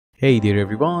Hey there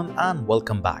everyone and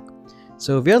welcome back.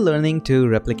 So we are learning to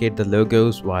replicate the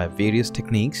logos via various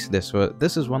techniques.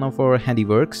 This is one of our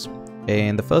handiworks.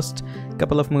 In the first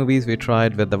couple of movies we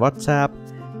tried with the WhatsApp,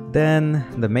 then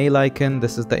the mail icon,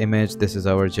 this is the image, this is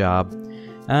our job.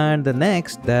 And the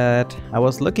next that I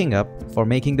was looking up for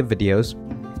making the videos,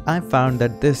 I found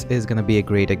that this is gonna be a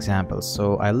great example.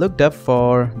 So I looked up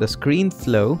for the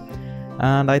ScreenFlow,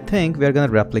 and I think we're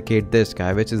gonna replicate this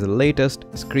guy, which is the latest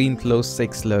ScreenFlow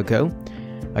 6 logo.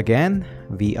 Again,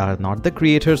 we are not the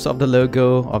creators of the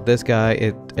logo of this guy.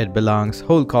 It belongs,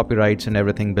 whole copyrights and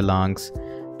everything belongs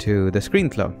to the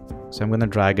ScreenFlow. So I'm gonna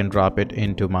drag and drop it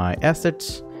into my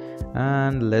assets,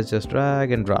 and let's just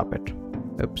drag and drop it.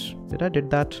 Oops, did I did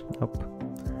that? Nope.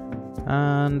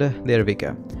 And there we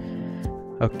go.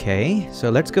 Okay, so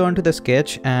let's go into the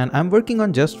sketch, and I'm working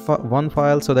on just one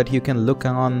file so that you can look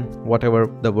on whatever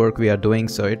the work we are doing.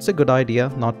 So it's a good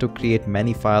idea not to create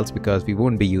many files because we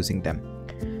won't be using them.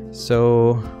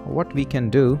 So what we can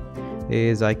do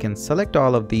is I can select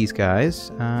all of these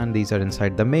guys, and these are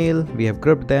inside the mail. We have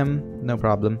grouped them, no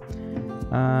problem.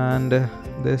 And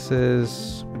this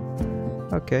is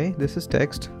okay, this is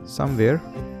text somewhere.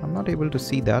 I'm not able to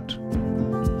see that.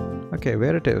 Okay,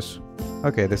 where it is?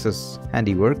 Okay, this is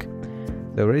handiwork.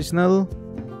 The original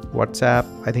WhatsApp,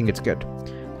 I think it's good.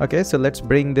 Okay, so let's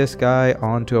bring this guy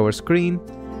onto our screen,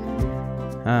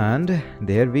 and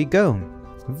there we go.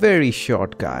 Very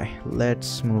short guy.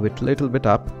 Let's move it a little bit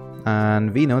up,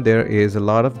 and we know there is a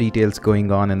lot of details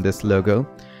going on in this logo,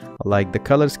 like the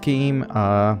color scheme,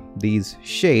 these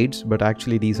shades, but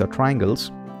actually these are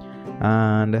triangles.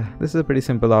 And this is a pretty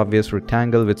simple obvious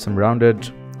rectangle with some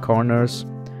rounded corners,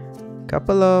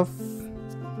 couple of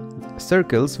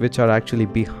circles which are actually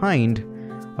behind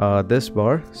this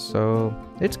bar. So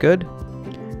it's good,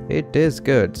 it is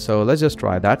good. So let's just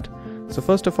try that. So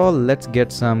first of all, let's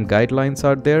get some guidelines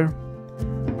out there.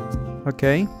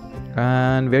 Okay,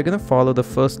 and we're gonna follow the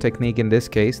first technique in this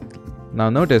case.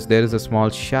 Now notice there is a small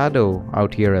shadow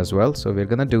out here as well, so we're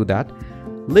gonna do that.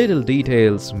 Little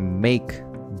details make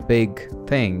big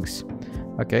things.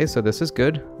 Okay, so this is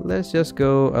good. Let's just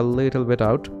go a little bit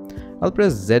out. I'll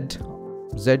press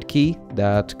Z key,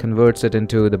 that converts it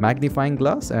into the magnifying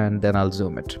glass, and then I'll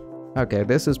zoom it. Okay,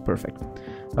 this is perfect.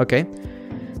 Okay,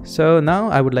 so now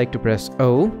I would like to press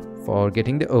O for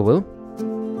getting the oval.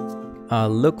 I'll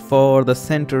look for the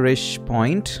center-ish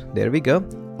point. There we go.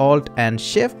 Alt and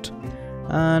Shift,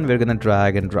 and we're gonna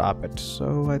drag and drop it.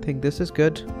 So I think this is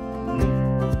good.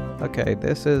 Okay,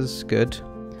 this is good.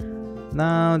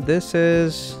 Now this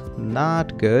is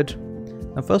not good.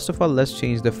 Now first of all, let's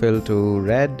change the fill to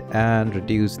red and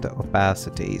reduce the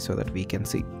opacity so that we can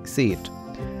see it.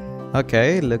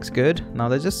 Okay, looks good. Now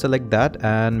let's just select that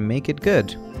and make it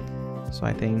good. So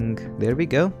I think there we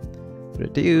go.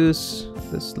 Reduce.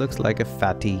 This looks like a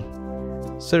fatty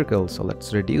circle, so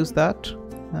let's reduce that,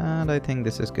 and I think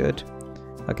this is good.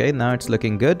 Okay, now it's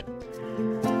looking good.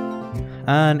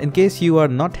 And in case you are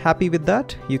not happy with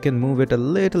that, you can move it a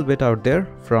little bit out there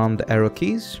from the arrow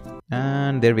keys.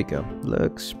 And there we go.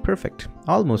 Looks perfect.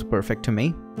 Almost perfect to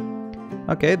me.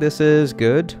 Okay, this is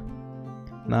good.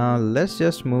 Now let's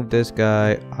just move this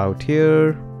guy out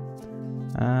here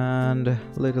and a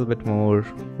little bit more.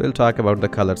 We'll talk about the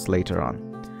colors later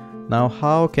on. Now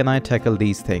how can I tackle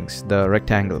these things, the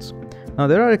rectangles? Now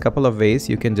there are a couple of ways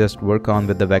you can just work on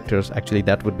with the vectors. Actually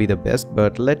that would be the best,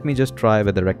 but let me just try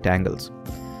with the rectangles.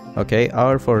 Okay,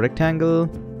 R for rectangle.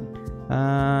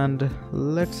 And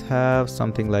let's have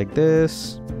something like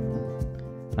this,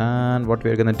 and what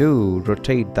we're gonna do,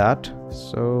 rotate that.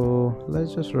 So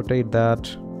let's just rotate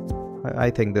that. I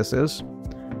think this is,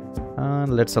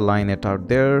 and let's align it out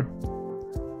there,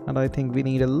 and I think we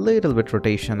need a little bit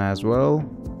rotation as well.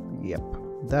 Yep,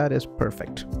 that is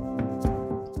perfect.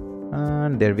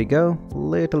 And there we go,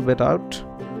 little bit out.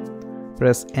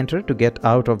 Press enter to get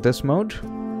out of this mode,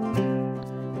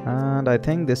 and I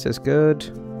think this is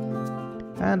good.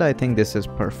 And I think this is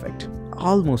perfect.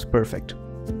 Almost perfect.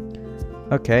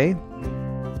 Okay.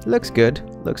 Looks good.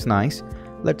 Looks nice.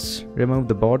 Let's remove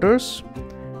the borders.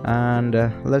 And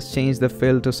let's change the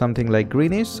fill to something like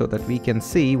greenish so that we can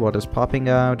see what is popping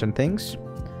out and things.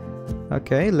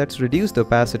 Okay, let's reduce the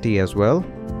opacity as well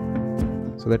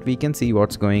so that we can see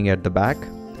what's going at the back.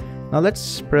 Now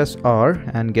let's press R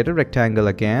and get a rectangle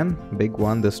again. Big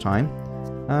one this time.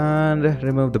 And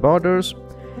remove the borders.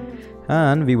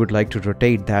 And we would like to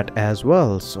rotate that as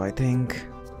well. So I think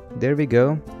there we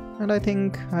go. And I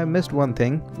think I missed one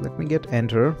thing. Let me get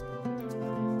enter.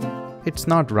 It's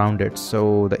not rounded,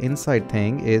 so the inside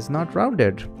thing is not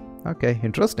rounded. Okay,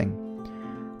 interesting.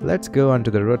 Let's go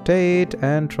onto the rotate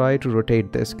and try to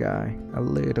rotate this guy a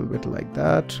little bit like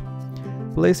that.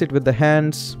 Place it with the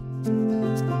hands,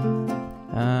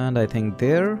 and I think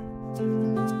there,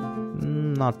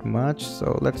 not much,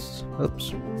 so let's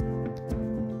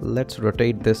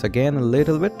rotate this again a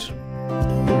little bit.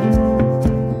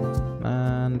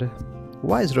 And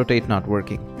why is rotate not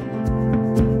working?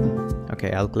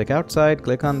 Okay, I'll click outside,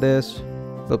 click on this.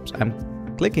 Oops, I'm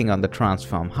clicking on the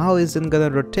transform. How is it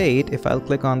gonna rotate if I'll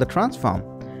click on the transform?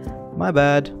 My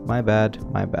bad.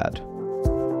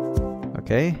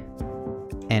 Okay,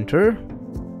 enter,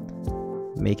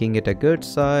 making it a good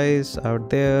size out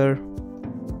there,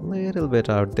 little bit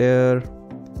out there,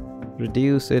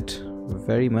 reduce it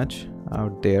very much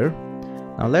out there.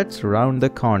 Now let's round the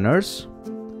corners,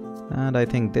 and I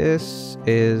think this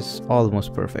is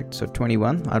almost perfect. So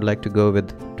 21, I'd like to go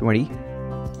with 20.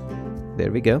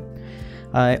 There we go.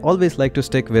 I always like to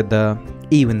stick with the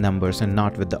even numbers and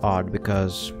not with the odd,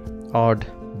 because odd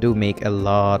do make a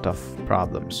lot of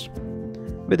problems.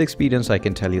 With experience, I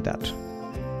can tell you that.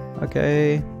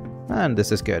 Okay, and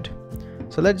this is good.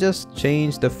 So let's just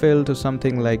change the fill to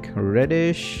something like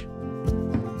reddish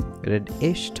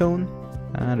tone,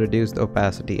 and reduce the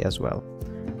opacity as well.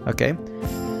 Okay,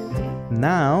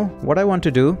 now what I want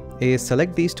to do is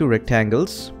select these two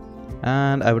rectangles,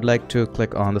 and I would like to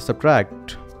click on the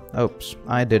subtract. Oops,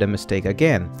 I did a mistake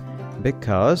again,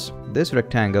 because this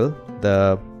rectangle,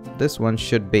 this one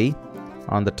should be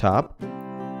on the top,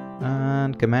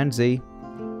 and Command Z,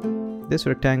 this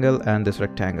rectangle and this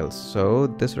rectangle, so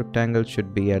this rectangle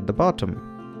should be at the bottom.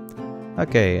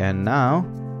 Okay, and now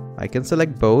I can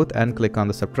select both and click on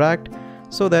the subtract,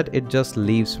 so that it just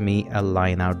leaves me a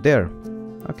line out there.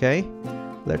 Okay,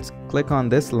 let's click on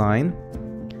this line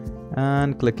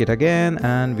and click it again,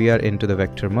 and we are into the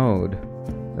vector mode.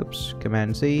 Oops,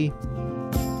 Command Z.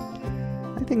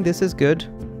 I think this is good.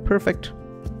 Perfect.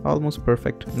 Almost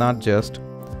perfect, not just.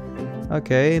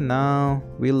 Okay, now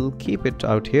we'll keep it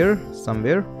out here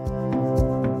somewhere.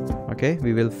 Okay,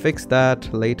 we will fix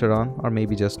that later on, or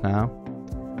maybe just now.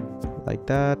 Like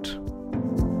that.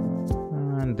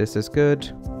 And this is good.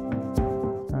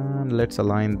 And let's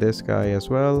align this guy as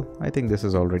well. I think this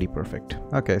is already perfect.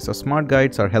 Okay, so smart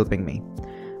guides are helping me.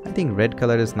 I think red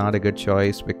color is not a good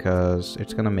choice because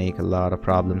it's gonna make a lot of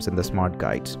problems in the smart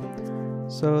guides.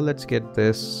 So let's get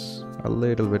this a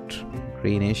little bit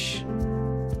greenish.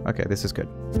 Okay, this is good.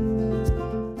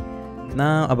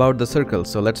 Now about the circle.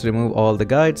 So let's remove all the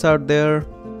guides out there.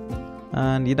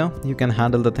 And you can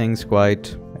handle the things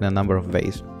quite in a number of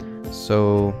ways.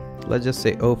 So let's just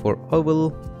say O for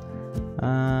oval.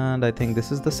 And I think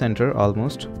this is the center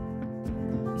almost.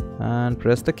 And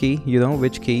press the key,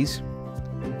 which keys.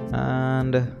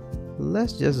 And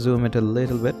let's just zoom it a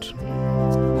little bit.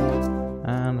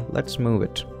 And let's move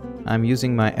it. I'm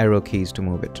using my arrow keys to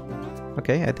move it.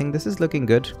 Okay, I think this is looking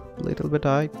good. A little bit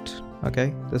tight.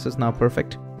 Okay, this is now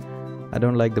perfect. I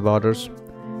don't like the borders.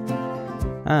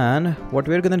 And what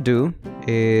we're gonna do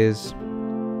is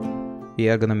we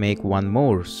are gonna make one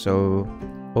more. So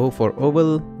O for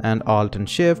oval and Alt and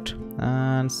Shift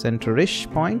and center-ish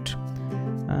point.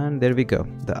 And there we go,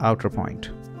 the outer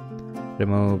point.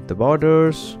 Remove the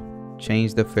borders.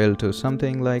 Change the fill to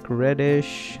something like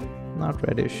reddish. Not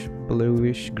reddish,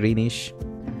 bluish, greenish.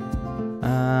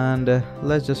 And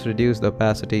let's just reduce the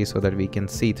opacity so that we can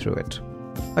see through it.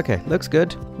 Okay, looks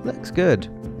good, looks good.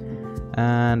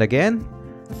 And again,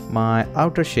 my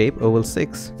outer shape, oval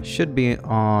 6, should be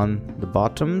on the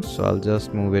bottom, so I'll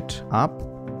just move it up.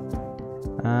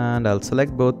 And I'll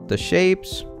select both the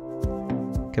shapes,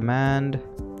 Command,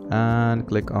 and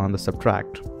click on the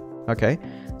subtract. Okay,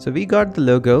 so we got the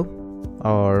logo,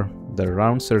 or the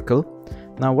round circle.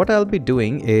 Now what I'll be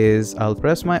doing is I'll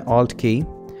press my Alt key,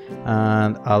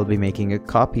 and I'll be making a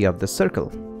copy of the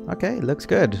circle. Okay, looks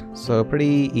good. So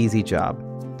pretty easy job.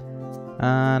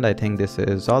 And I think this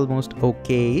is almost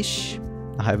okay-ish.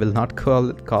 I will not call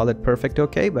it perfect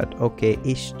okay, but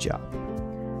okay-ish job.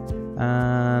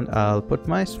 And I'll put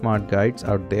my smart guides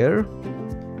out there.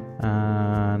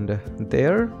 And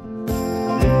there.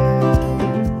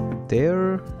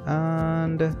 There.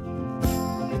 And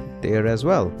there as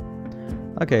well.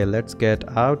 Okay, let's get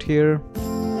out here.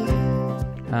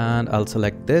 And I'll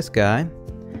select this guy,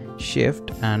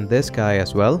 Shift, and this guy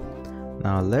as well.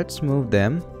 Now let's move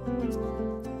them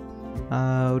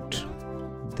out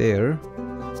there.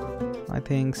 I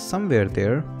think somewhere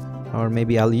there, or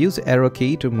maybe I'll use arrow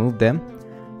key to move them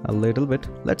a little bit.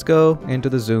 Let's go into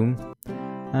the zoom,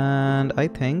 and I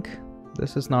think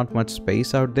this is not much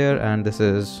space out there, and this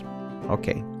is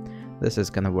okay. This is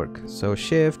gonna work. So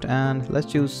Shift, and let's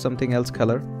choose something else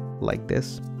color like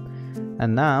this.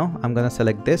 And now I'm gonna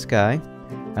select this guy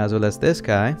as well as this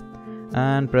guy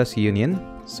and press union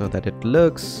so that it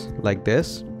looks like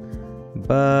this,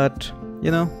 but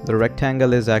you know, the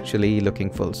rectangle is actually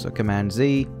looking full. So Command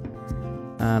Z,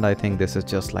 and I think this is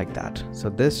just like that. So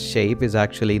this shape is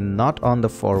actually not on the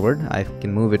forward. I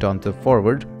can move it onto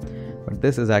forward, but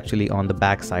this is actually on the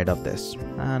back side of this,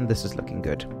 and this is looking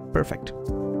good. Perfect.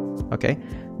 Okay,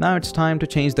 now it's time to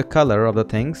change the color of the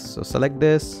things. So select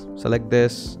this,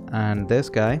 and this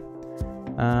guy,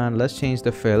 and let's change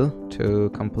the fill to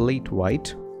complete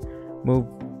white. Move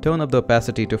tone of the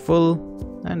opacity to full,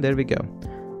 and there we go.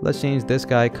 Let's change this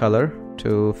guy color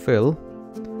to fill.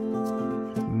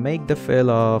 Make the fill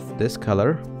of this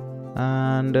color,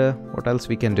 and what else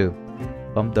we can do?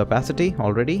 Bump the opacity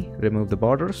already, remove the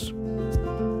borders.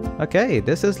 Okay,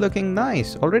 this is looking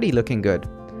nice, already looking good.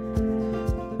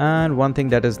 And one thing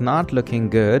that is not looking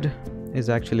good is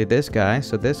actually this guy.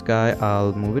 So this guy,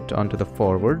 I'll move it onto the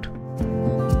forward.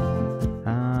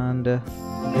 And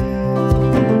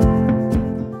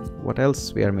what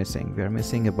else we are missing? We are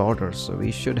missing a border, so we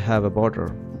should have a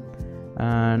border.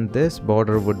 And this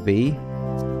border would be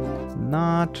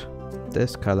not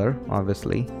this color,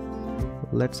 obviously.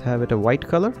 Let's have it a white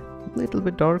color, a little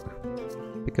bit dark,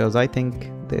 because I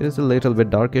think there is a little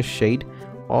bit darkish shade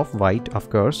of white, of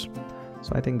course.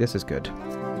 So I think this is good.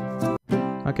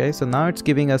 Okay, so now it's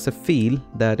giving us a feel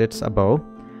that it's above,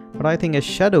 but I think a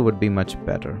shadow would be much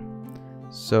better.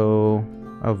 So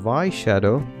a Y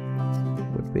shadow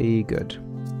would be good.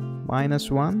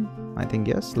 -1, I think,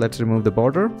 yes. Let's remove the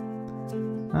border.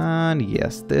 And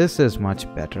yes, this is much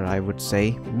better, I would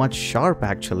say. Much sharp,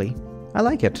 actually. I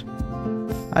like it.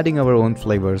 Adding our own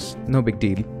flavors, no big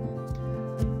deal.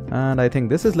 And I think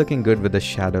this is looking good with the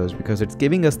shadows because it's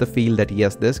giving us the feel that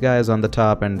yes, this guy is on the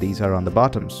top and these are on the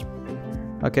bottoms.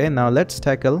 Okay, now let's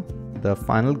tackle the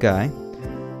final guy.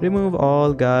 Remove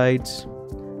all guides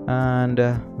and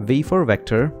V for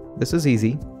vector. This is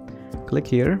easy. Click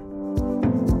here.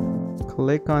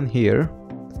 Click on here.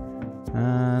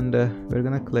 And we're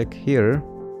gonna click here.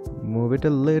 Move it a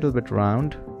little bit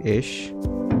round-ish.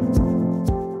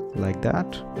 Like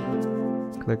that.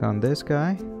 Click on this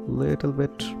guy. Little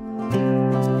bit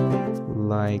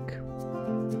like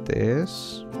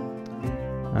this,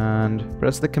 and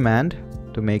press the command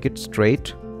to make it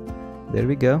straight. There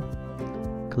we go.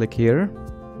 Click here,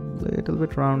 little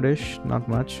bit roundish, not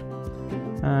much,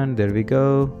 and there we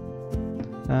go.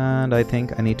 And I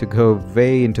think I need to go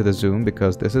way into the zoom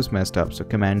because this is messed up. So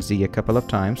Command Z a couple of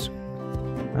times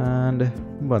and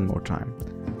one more time.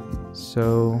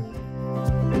 So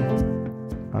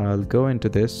I'll go into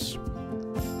this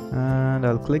and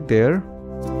I'll click there,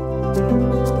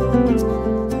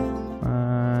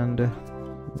 and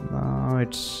now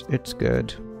it's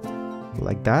good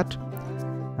like that.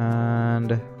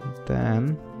 And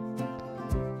then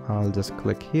I'll just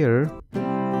click here,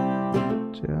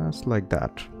 just like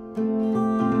that.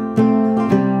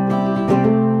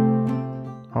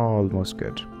 Almost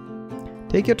good.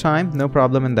 Take your time, no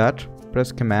problem in that.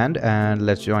 Press command and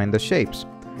let's join the shapes.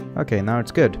 Okay, now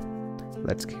it's good.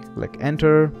 Let's click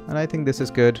enter, and I think this is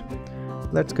good.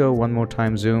 Let's go one more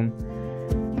time zoom,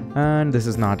 and this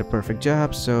is not a perfect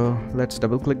job, so let's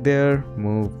double click there,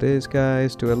 move these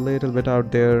guys to a little bit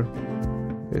out there,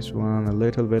 this one a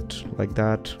little bit like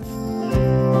that,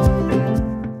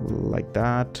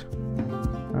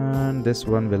 and this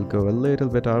one will go a little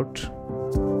bit out,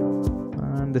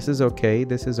 and this is okay,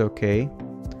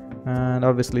 and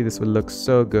obviously this will look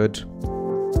so good.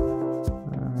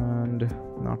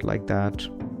 Not like that,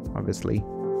 obviously.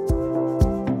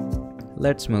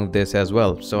 Let's move this as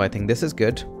well. So I think this is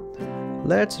good.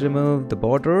 Let's remove the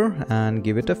border and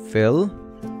give it a fill,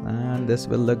 and this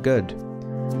will look good.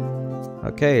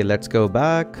 Okay, let's go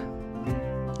back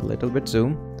a little bit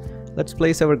zoom. Let's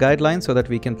place our guideline so that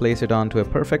we can place it onto a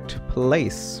perfect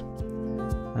place,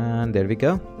 and there we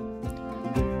go.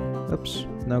 Oops,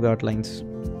 no guidelines.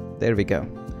 There we go.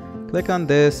 Click on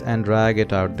this and drag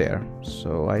it out there.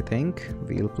 So I think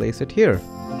we'll place it here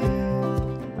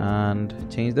and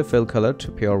change the fill color to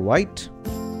pure white.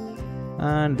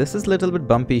 And this is a little bit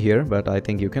bumpy here, but I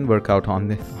think you can work out on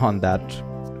that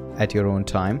at your own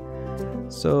time.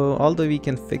 So although we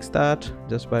can fix that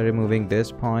just by removing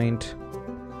this point,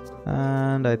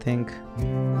 and I think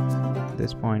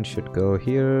this point should go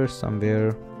here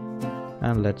somewhere,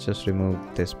 and let's just remove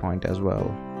this point as well.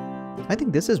 I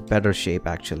think this is better shape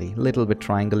actually, little bit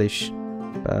triangle-ish,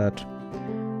 but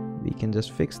we can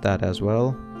just fix that as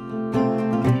well.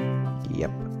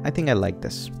 Yep, I think I like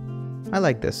this. I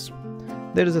like this.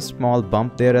 There is a small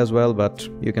bump there as well, but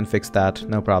you can fix that,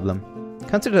 no problem.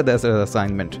 Consider this as an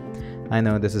assignment. I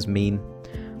know this is mean,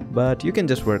 but you can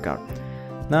just work out.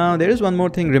 Now there is one more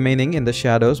thing remaining in the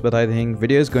shadows, but I think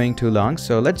video is going too long,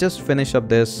 so let's just finish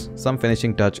up some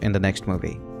finishing touch in the next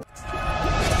movie.